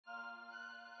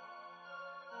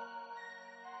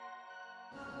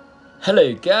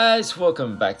Hello guys,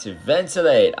 welcome back to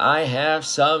Ventilate. I have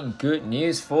some good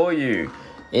news for you.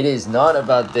 It is not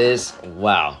about this.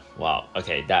 Wow,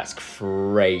 okay, that's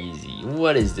crazy.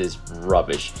 What is this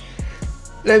rubbish?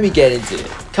 Let me get into it.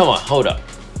 Come on, hold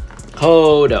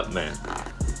up, man.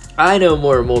 I know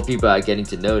more and more people are getting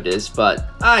to know this, but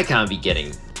I can't be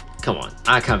getting 10. Come on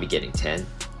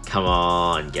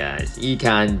guys, you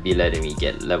can't be letting me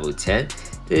get level 10.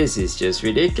 This is just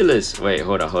ridiculous. Wait,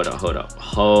 hold up.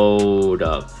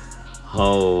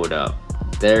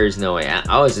 There's no way.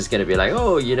 I was just gonna be like,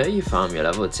 oh, you found your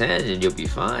level 10 and you'll be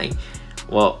fine.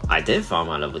 Well, I did find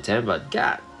my level 10, but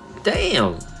god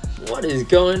damn, what is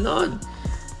going on?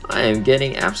 I am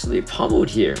getting absolutely pummeled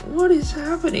here. What is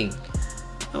happening?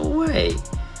 No way.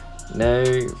 No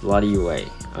bloody way.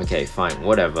 Okay, fine,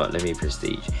 whatever. Let me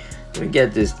prestige. Let me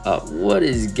get this up. What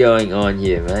is going on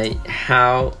here, mate?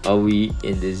 How are we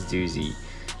in this doozy?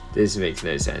 This makes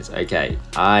no sense. Okay,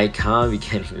 I can't be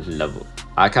getting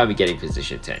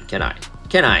position 10. Can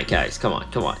I, guys? Come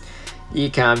on. You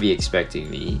can't be expecting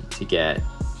me to get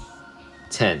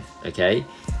 10, okay?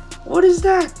 What is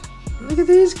that? Look at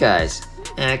these guys.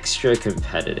 Extra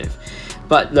competitive.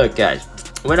 But look, guys,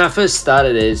 when I first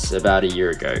started this about a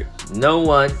year ago, no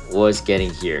one was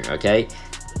getting here, okay?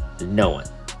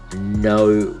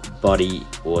 Nobody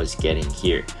was getting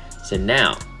here. So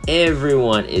now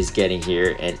everyone is getting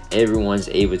here and everyone's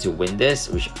able to win this,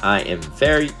 which I am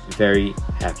very, very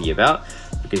happy about,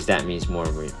 because that means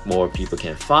more people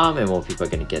can farm and more people are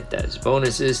going to get those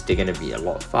bonuses. They're going to be a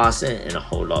lot faster and a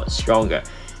whole lot stronger.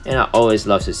 And I always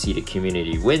love to see the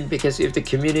community win, because if the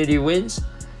community wins,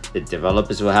 the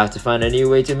developers will have to find a new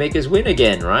way to make us win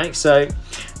again, right? So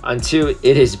until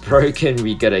it is broken,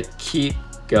 we gotta keep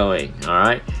going. All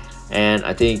right, and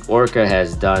I think Orca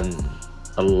has done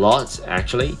a lot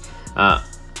actually.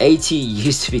 AT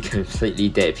used to be completely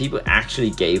dead. People actually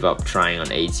gave up trying on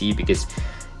AT because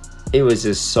it was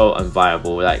just so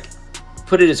unviable. Like,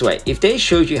 put it this way, if they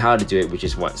showed you how to do it, which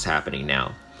is what's happening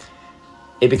now,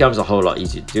 it becomes a whole lot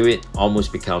easier to do it.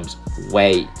 Almost becomes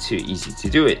way too easy to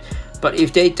do it. But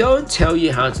if they don't tell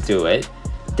you how to do it,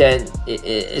 then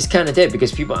it's kind of dead,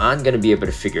 because people aren't going to be able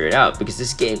to figure it out, because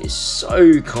this game is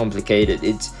so complicated.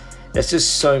 There's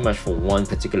just so much for one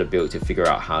particular build to figure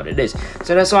out how it is.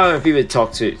 So that's why when people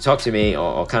talk to me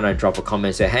or kind of drop a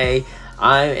comment, say, hey,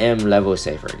 I am level,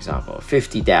 say for example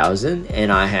 50,000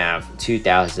 and I have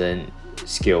 2,000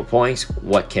 skill points,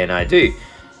 what can I do?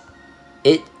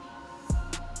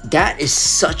 That is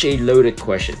such a loaded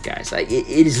question, guys. Like, it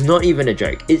is not even a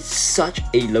joke. It's such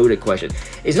a loaded question.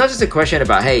 It's not just a question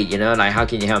about, hey, like, how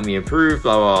can you help me improve,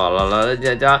 blah blah blah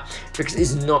blah blah, because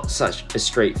it's not such a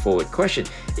straightforward question.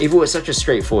 If it was such a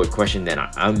straightforward question, then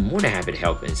I'm more than happy to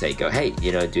help and say, go, hey,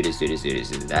 do this, do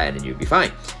that, and then you'll be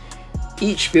fine.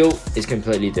 Each build is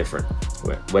completely different,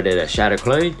 whether it's shadow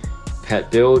clone, pet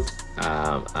build,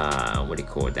 what do you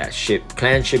call that,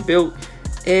 clan ship build.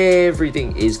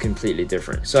 Everything is completely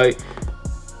different. So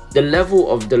the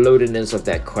level of the loadedness of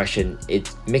that question,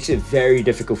 it makes it very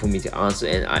difficult for me to answer,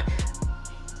 and I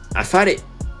find it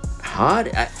hard.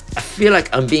 I feel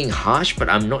like I'm being harsh, but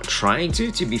I'm not trying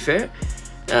to be fair.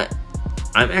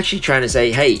 I'm actually trying to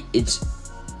say, hey, you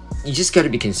just got to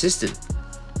be consistent.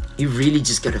 You really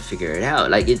just got to figure it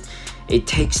out. Like, it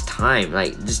takes time.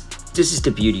 Like, this is the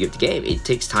beauty of the game. It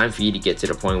takes time for you to get to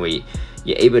the point where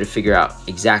you're able to figure out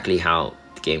exactly how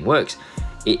game works.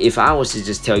 If I was to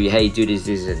just tell you, hey, do this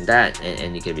and that,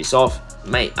 and it can be solved,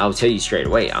 mate, I'll tell you straight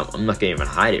away. I'm not gonna even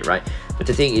hide it, right? But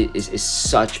the thing is, it's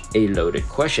such a loaded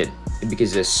question,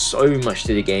 because there's so much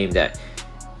to the game that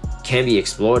can be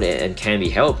explored and can be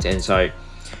helped. And so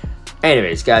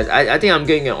anyways, guys, I think I'm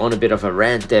going on a bit of a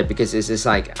rant there, because it's just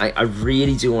like, I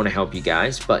really do want to help you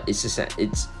guys, but it's just that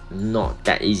it's not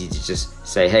that easy to just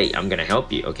say, hey, I'm gonna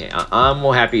help you. Okay, I'm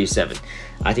more happy with 7.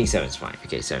 I think 7's fine.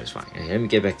 Okay, 7's fine. Okay, let me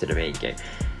get back to the main game.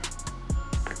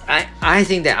 I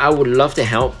think that I would love to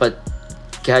help, but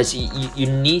guys, you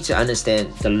need to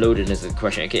understand the loadedness of the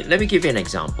question. Okay, let me give you an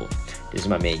example. This is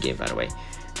my main game, by the way.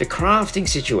 The crafting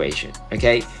situation,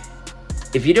 okay?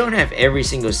 If you don't have every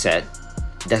single set,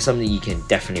 that's something you can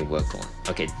definitely work on.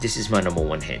 Okay, this is my number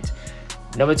 1 hint.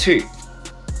 Number 2,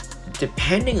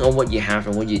 depending on what you have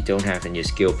and what you don't have in your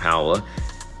skill power,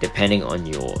 depending on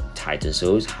your Titan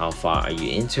Souls, how far are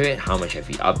you into it, how much have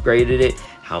you upgraded it,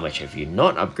 how much have you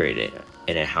not upgraded it,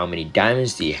 and then how many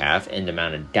diamonds do you have, and the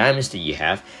amount of diamonds that you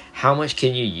have, how much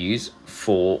can you use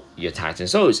for your Titan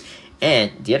Souls.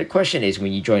 And the other question is,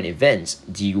 when you join events,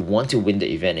 do you want to win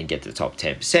the event and get the top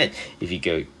 10%? If you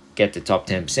go get the top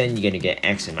 10%, you're going to get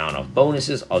X amount of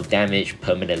bonuses or damage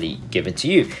permanently given to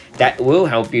you. That will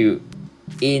help you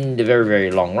in the very,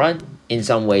 very long run in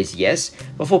some ways, yes.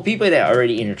 But for people that are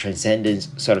already in a transcendence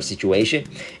sort of situation,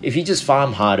 if you just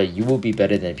farm harder, you will be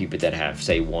better than people that have,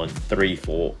 say, won 3,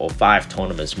 4, or 5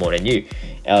 tournaments more than you.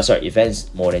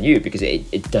 Events more than you, because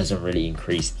it doesn't really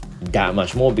increase that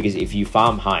much more, because if you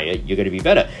farm higher, you're going to be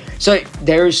better. So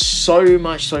there is so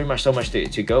much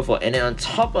to go for. And then on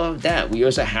top of that, we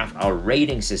also have our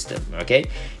rating system, okay?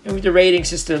 And with the rating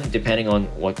system, depending on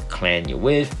what clan you're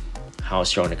with, how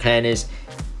strong the clan is,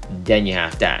 then you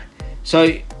have that.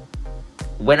 So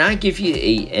when I give you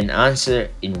an answer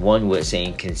in one word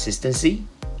saying consistency,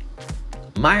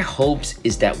 my hopes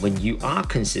is that when you are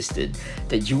consistent,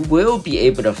 that you will be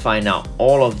able to find out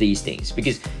all of these things,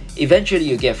 because eventually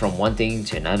you get from one thing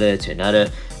to another to another.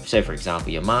 So for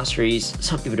example, your masteries,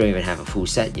 some people don't even have a full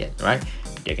set yet, right?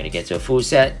 They're going to get to a full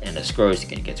set, and the scrolls are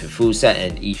going to get to a full set,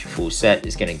 and each full set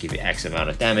is going to give you X amount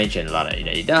of damage and a lot of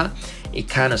it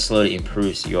kind of slowly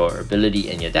improves your ability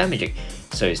and your damaging.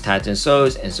 So it's Titan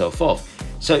Souls and so forth.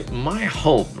 So my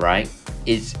hope, right,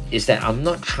 is that I'm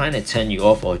not trying to turn you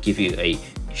off or give you a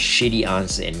shitty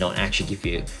answer and not actually give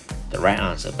you the right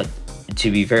answer. But to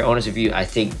be very honest with you, I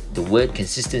think the word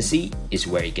consistency is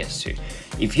where it gets to.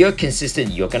 If you're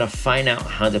consistent, you're gonna find out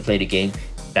how to play the game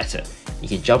better. You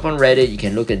can jump on Reddit, you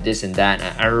can look at this and that.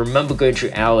 I remember going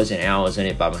through hours and hours on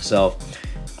it by myself,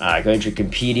 going through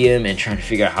Compendium and trying to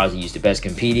figure out how to use the best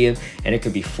Compendium, and it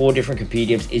could be 4 different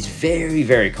Compendiums. It's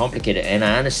very complicated, and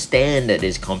I understand that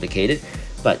it's complicated,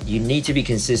 but you need to be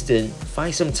consistent,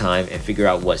 find some time and figure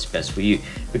out what's best for you.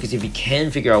 Because if you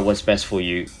can figure out what's best for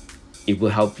you, it will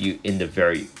help you in the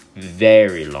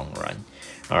very long run.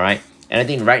 All right, and I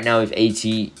think right now with AT,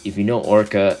 if you know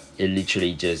Orca, it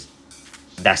literally just,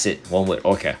 that's it, one word,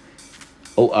 Orca,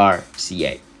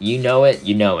 ORCA. You know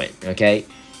it, okay?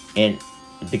 And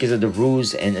because of the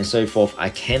rules and so forth, I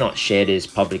cannot share this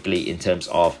publicly in terms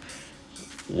of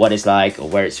what it's like or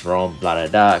where it's from, blah blah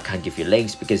blah. I can't give you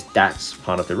links because that's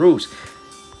part of the rules.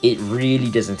 It really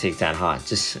doesn't take that hard.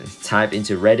 Just type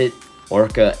into Reddit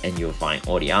Orca and you'll find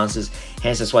all the answers.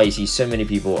 Hence, that's why you see so many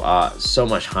people are so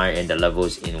much higher in the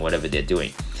levels in whatever they're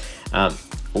doing.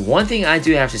 One thing I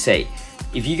do have to say,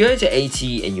 if you go to AT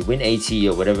and you win AT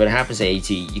or whatever happens to AT,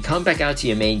 you come back out to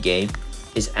your main game,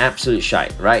 it's absolute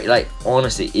shite, right? Like,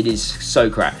 honestly, it is so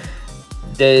crap.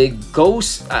 The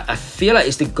goals, I feel like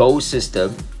it's the goal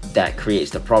system that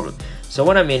creates the problem. So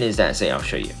what I mean is that, say, I'll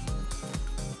show you.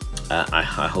 I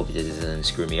hope it doesn't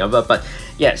screw me over, but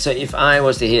yeah, so if I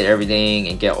was to hit everything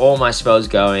and get all my spells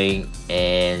going,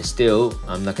 and still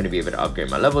I'm not going to be able to upgrade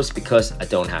my levels because I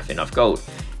don't have enough gold,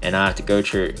 and I have to go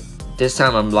through. This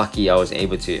time I'm lucky I was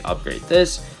able to upgrade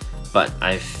this, but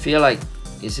I feel like,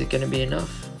 is it going to be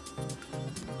enough?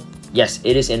 Yes,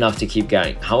 it is enough to keep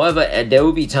going. However, there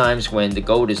will be times when the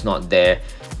gold is not there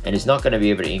and it's not going to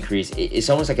be able to increase. It's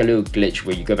almost like a little glitch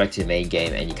where you go back to the main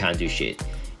game and you can't do shit.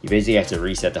 You basically have to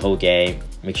reset the whole game,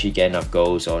 make sure you get enough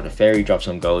golds, or the fairy drops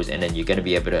some golds, and then you're going to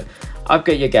be able to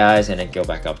upgrade your guys and then go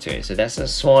back up to it. So that's a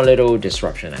small little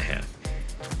disruption I have.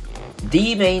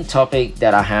 The main topic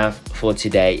that I have for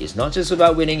today is not just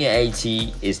about winning an AT,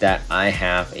 is that I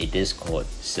have a Discord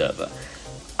server.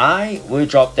 I will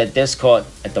drop that Discord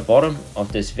at the bottom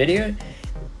of this video.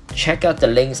 Check out the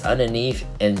links underneath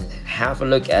and have a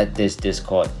look at this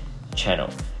Discord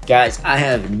channel. Guys, I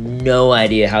have no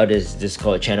idea how this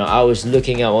Discord channel. I was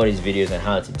looking at all these videos on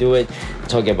how to do it,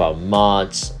 talking about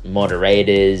mods,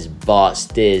 moderators, bots,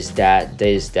 this, that.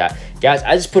 Guys,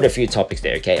 I just put a few topics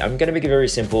there, okay? I'm gonna make it very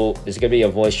simple. There's gonna be a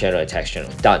voice channel, a text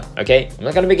channel, done, okay? I'm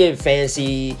not gonna make it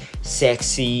fancy,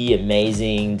 sexy,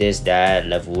 amazing, this, that,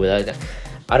 level, that.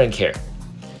 I don't care.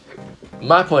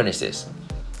 My point is this.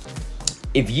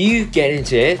 If you get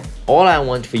into it, all I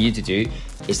want for you to do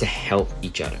is to help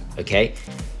each other, okay?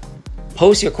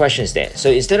 Post your questions there.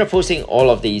 So instead of posting all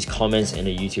of these comments in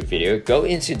a YouTube video, go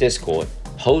into Discord,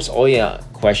 post all your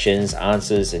questions,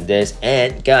 answers, and this,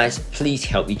 and guys, please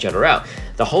help each other out.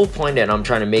 The whole point that I'm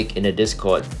trying to make in the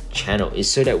Discord channel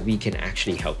is so that we can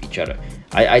actually help each other.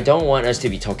 I don't want us to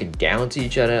be talking down to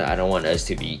each other. I don't want us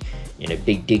to be, you know,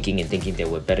 big digging and thinking that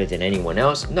we're better than anyone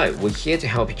else. No, we're here to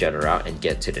help each other out and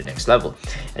get to the next level.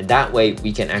 And that way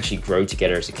we can actually grow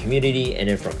together as a community. And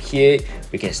then from here,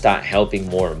 we can start helping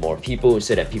more and more people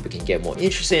so that people can get more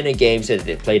interested in the game, so that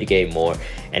they play the game more.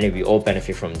 And then we all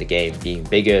benefit from the game being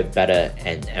bigger, better,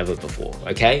 and ever before,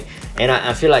 okay? And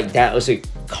I feel like that also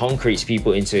concretes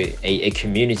people into a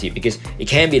community, because it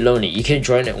can be lonely. You can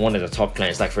join one of the top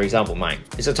clans, like for example mine.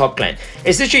 It's a top clan.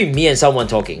 It's literally me and someone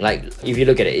talking. Like, if you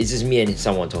look at it, it's just me and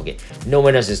someone talking. No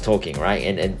one else is talking, right?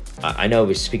 And I know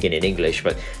we're speaking in English,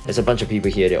 but there's a bunch of people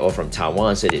here, they're all from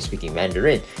Taiwan, so they're speaking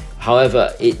Mandarin.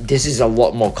 However, this is a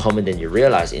lot more common than you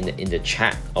realize in the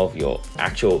chat of your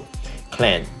actual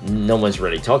clan. No one's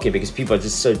really talking because people are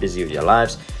just so busy with their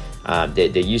lives.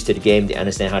 They're used to the game, they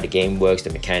understand how the game works, the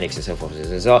mechanics and so forth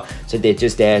and so on. So they're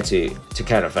just there to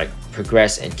kind of like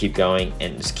progress and keep going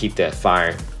and just keep the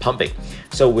fire pumping.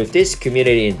 So with this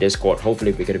community in Discord,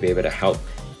 hopefully we're going to be able to help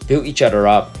build each other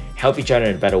up, help each other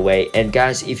in a better way. And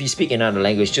guys, if you speak another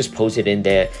language, just post it in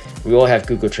there. We all have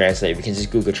Google Translate. We can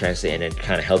just Google Translate and then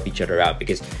kind of help each other out,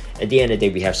 because at the end of the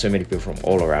day, we have so many people from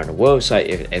all around the world. So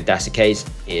if that's the case,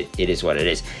 it is what it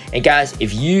is. And guys,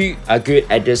 if you are good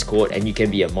at Discord and you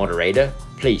can be a moderator,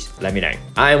 please let me know.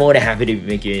 I'm more than happy to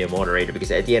make you a moderator,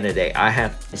 because at the end of the day, I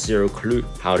have zero clue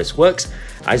how this works.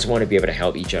 I just want to be able to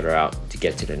help each other out to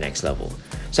get to the next level.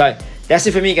 So that's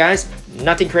it for me, guys.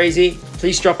 Nothing crazy.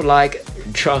 Please drop a like,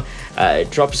 drop a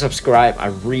subscribe. I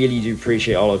really do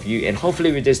appreciate all of you, and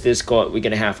hopefully with this Discord, we're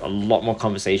gonna have a lot more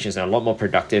conversations and a lot more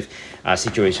productive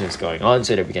situations going on,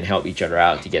 so that we can help each other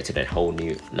out to get to that whole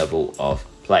new level of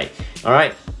play. All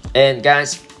right, and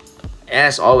guys,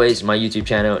 as always, my YouTube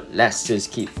channel, let's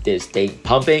just keep this thing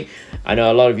pumping. I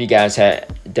know a lot of you guys that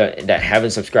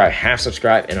haven't subscribed have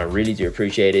subscribed, and I really do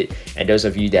appreciate it. And those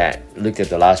of you that looked at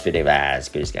the last video, it's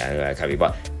good, guy can't be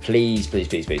bought. Please.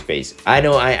 I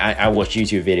know I watch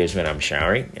YouTube videos when I'm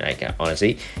showering, like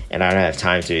honestly, and I don't have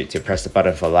time to press the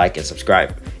button for like and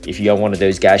subscribe. If you're one of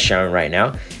those guys showering right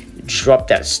now, don't drop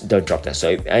that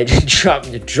soap.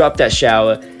 Drop that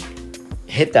shower,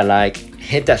 hit that like,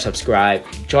 hit that subscribe,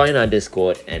 join our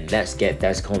Discord, and let's get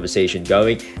that conversation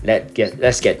going.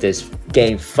 Let's get this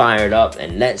game fired up,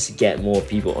 and let's get more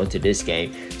people onto this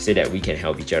game so that we can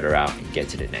help each other out and get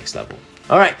to the next level.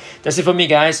 All right, that's it for me,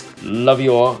 guys. Love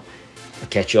you all. I'll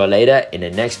catch you all later in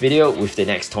the next video with the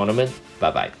next tournament.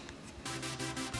 Bye bye.